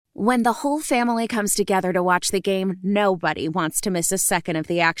When the whole family comes together to watch the game, nobody wants to miss a second of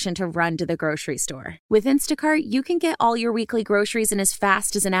the action to run to the grocery store. With Instacart, you can get all your weekly groceries in as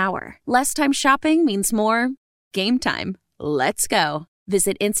fast as an hour. Less time shopping means more game time. Let's go.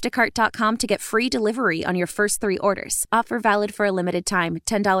 Visit instacart.com to get free delivery on your first 3 orders. Offer valid for a limited time.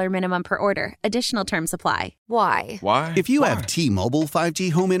 $10 minimum per order. Additional terms apply. Why? If you have T-Mobile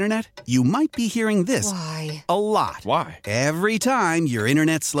 5G home internet, you might be hearing this Why? a lot. Why? Every time your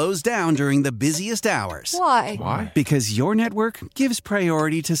internet slows down during the busiest hours. Why? Because your network gives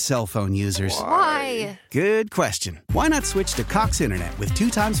priority to cell phone users. Why? Good question. Why not switch to Cox Internet with 2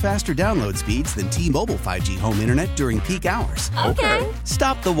 times faster download speeds than T-Mobile 5G home internet during peak hours? Okay.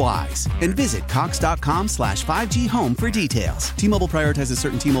 Stop the whys and visit cox.com/5G home for details. T-Mobile prioritizes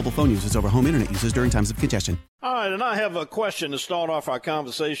certain T-Mobile phone users over home internet users during times of congestion. All right, and I have a question to start off our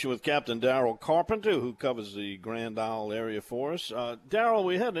conversation with Captain Daryl Carpenter, who covers the Grand Isle area for us. Daryl,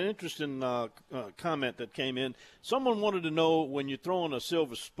 we had an interesting comment that came in. Someone wanted to know, when you're throwing a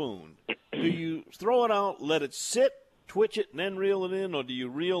silver spoon, do you throw it out, let it sit, twitch it, and then reel it in, or do you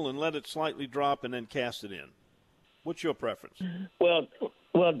reel and let it slightly drop and then cast it in? What's your preference? Well,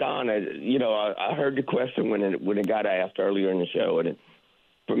 Don, I heard the question when it got asked earlier in the show, and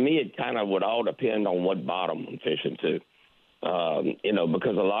for me, it kind of would all depend on what bottom I'm fishing to.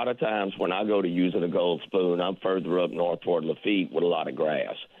 Because a lot of times when I go to using a gold spoon, I'm further up north toward Lafitte with a lot of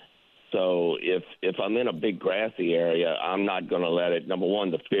grass. So if I'm in a big grassy area, I'm not going to let it. Number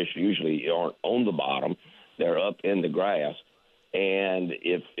one, the fish usually aren't on the bottom; they're up in the grass. And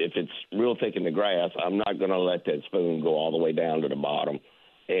if it's real thick in the grass, I'm not going to let that spoon go all the way down to the bottom.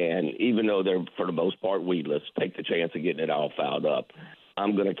 And even though they're, for the most part, weedless, take the chance of getting it all fouled up.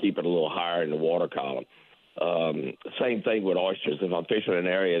 I'm going to keep it a little higher in the water column. Same thing with oysters. If I'm fishing an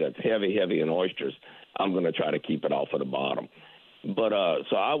area that's heavy in oysters, I'm going to try to keep it off of the bottom. But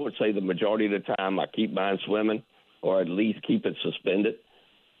so I would say the majority of the time I keep mine swimming, or at least keep it suspended.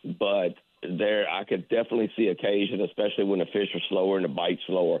 But there, I could definitely see occasion, especially when the fish are slower and the bite's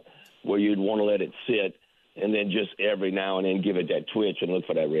slower, where you'd want to let it sit and then just every now and then give it that twitch and look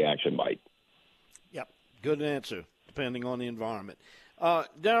for that reaction bite. Yep, good answer, depending on the environment.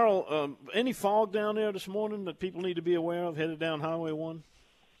 Daryl, any fog down there this morning that people need to be aware of headed down Highway 1?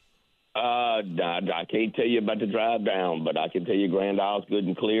 I can't tell you about the drive down, but I can tell you Grand Isle's good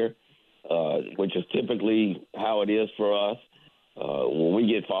and clear, which is typically how it is for us. When we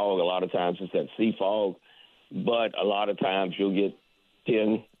get fog, a lot of times it's that sea fog, but a lot of times you'll get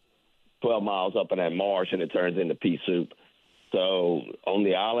 10, 12 miles up in that marsh and it turns into pea soup. So on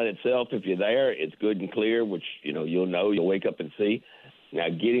the island itself, if you're there, it's good and clear, which, you'll wake up and see. Now,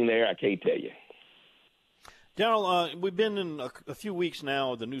 getting there, I can't tell you. Daryl, we've been in a few weeks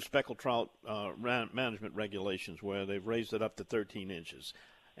now of the new Speckled Trout management regulations, where they've raised it up to 13 inches.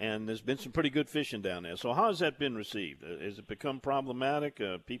 And there's been some pretty good fishing down there. So how has that been received? Has it become problematic?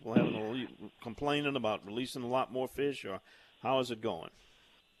 People complaining about releasing a lot more fish, or how is it going?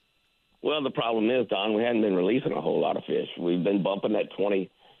 Well, the problem is, Don, we hadn't been releasing a whole lot of fish. We've been bumping that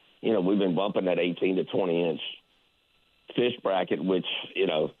 18 to 20 inch fish bracket, which,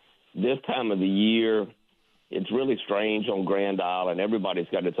 this time of the year, it's really strange on Grand Isle, and everybody's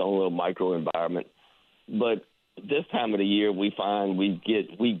got its own little micro environment. But this time of the year, we find we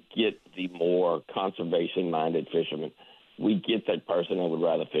get the more conservation-minded fishermen. We get that person that would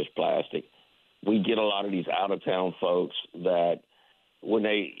rather fish plastic. We get a lot of these out-of-town folks that when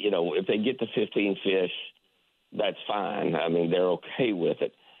they, if they get to 15 fish, that's fine. I mean, they're okay with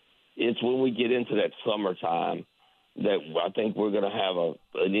it. It's when we get into that summertime that I think we're going to have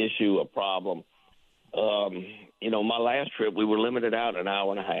an issue, a problem. My last trip, we were limited out an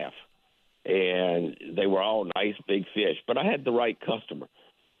hour and a half, and they were all nice big fish. But I had the right customer.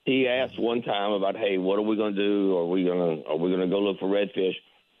 He asked one time about, hey, what are we going to do? Are we going to go look for redfish?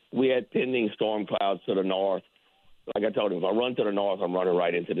 We had pending storm clouds to the north. Like I told him, if I run to the north, I'm running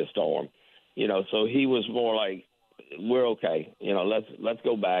right into the storm. So he was more like, we're okay. Let's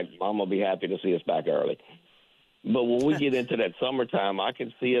go back. Mom will be happy to see us back early. But when we get into that summertime, I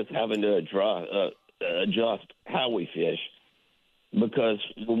can see us having to adjust how we fish, because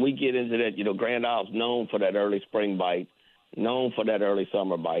when we get into that, Grand Isle's known for that early spring bite, known for that early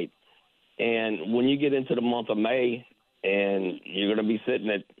summer bite. And when you get into the month of May and you're going to be sitting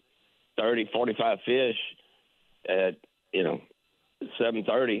at 30, 45 fish at,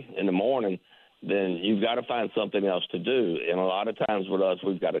 7:30 in the morning, then you've got to find something else to do. And a lot of times with us,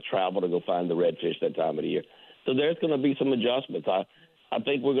 we've got to travel to go find the redfish that time of the year. So there's going to be some adjustments. I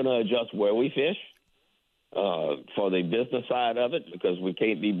think we're going to adjust where we fish for the business side of it, because we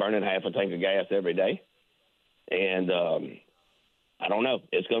can't be burning half a tank of gas every day. And I don't know.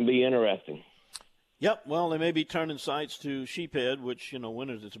 It's going to be interesting. Yep, well, they may be turning sites to sheephead, which,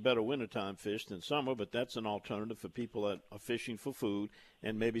 winters, it's a better wintertime fish than summer, but that's an alternative for people that are fishing for food,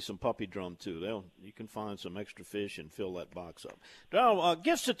 and maybe some puppy drum, too. You can find some extra fish and fill that box up. Daryl,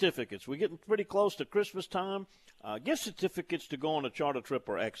 gift certificates. We're getting pretty close to Christmas time. Gift certificates to go on a charter trip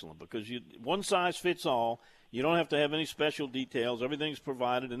are excellent because one size fits all. You don't have to have any special details. Everything's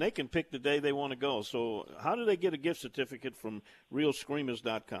provided, and they can pick the day they want to go. So how do they get a gift certificate from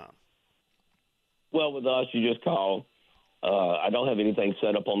realscreamers.com? Well, with us, you just call. I don't have anything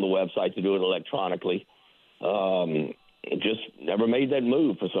set up on the website to do it electronically. Just never made that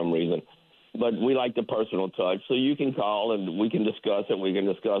move for some reason. But we like the personal touch. So you can call, and we can discuss it. We can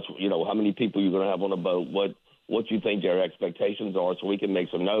discuss, how many people you're going to have on the boat, what you think their expectations are, so we can make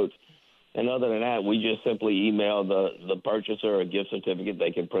some notes. And other than that, we just simply email the purchaser a gift certificate.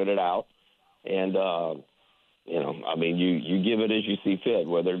 They can print it out. And, you give it as you see fit,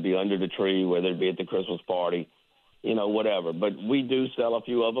 whether it be under the tree, whether it be at the Christmas party, whatever. But we do sell a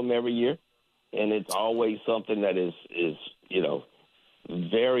few of them every year, and it's always something that is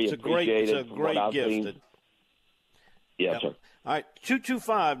very appreciated. It's a great gift. Yes, sir. All right,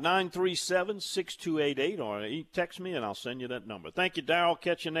 225-937-6288, or text me, and I'll send you that number. Thank you, Daryl.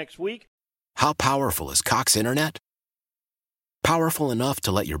 Catch you next week. How powerful is Cox Internet? Powerful enough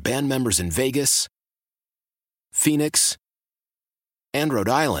to let your band members in Vegas, Phoenix, and Rhode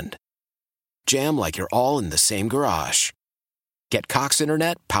Island jam like you're all in the same garage. Get Cox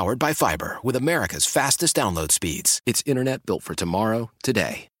Internet powered by fiber with America's fastest download speeds. It's internet built for tomorrow,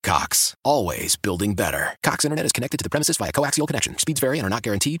 today. Cox, always building better. Cox Internet is connected to the premises via coaxial connection. Speeds vary and are not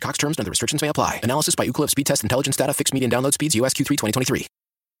guaranteed. Cox terms and other restrictions may apply. Analysis by Ookla Speed Test Intelligence Data. Fixed median download speeds. US Q3 2023.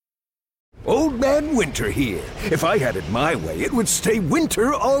 Old Man Winter here. If I had it my way, it would stay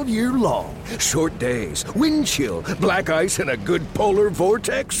winter all year long. Short days, wind chill, black ice, and a good polar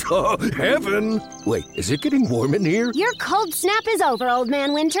vortex. Oh, heaven. Wait, is it getting warm in here? Your cold snap is over, Old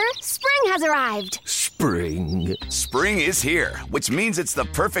Man Winter. Spring has arrived. Spring. Spring is here, which means it's the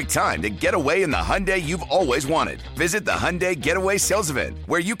perfect time to get away in the Hyundai you've always wanted. Visit the Hyundai Getaway Sales Event,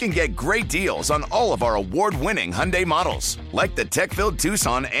 where you can get great deals on all of our award-winning Hyundai models, like the tech-filled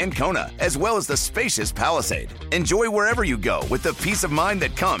Tucson and Kona, as well as the spacious Palisade. Enjoy wherever you go with the peace of mind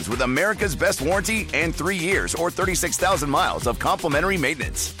that comes with America's best warranty and 3 years or 36,000 miles of complimentary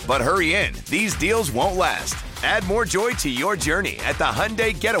maintenance. But hurry in, these deals won't last. Add more joy to your journey at the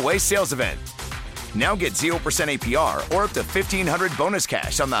Hyundai Getaway Sales Event. Now get 0% APR or up to $1,500 bonus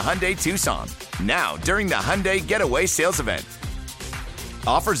cash on the Hyundai Tucson. Now, during the Hyundai Getaway Sales Event.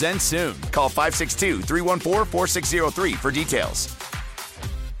 Offers end soon. Call 562-314-4603 for details.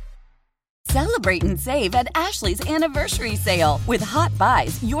 Celebrate and save at Ashley's Anniversary Sale. With Hot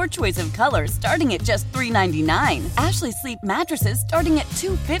Buys, your choice of colors starting at just $3.99. Ashley Sleep mattresses starting at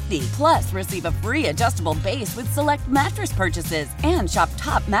 $2.50. Plus, receive a free adjustable base with select mattress purchases. And shop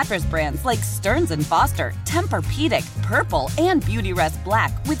top mattress brands like Stearns & Foster, Tempur-Pedic, Purple, and Beautyrest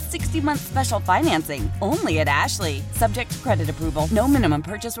Black with 60-month special financing. Only at Ashley. Subject to credit approval. No minimum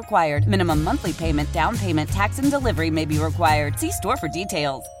purchase required. Minimum monthly payment, down payment, tax, and delivery may be required. See store for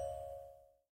details.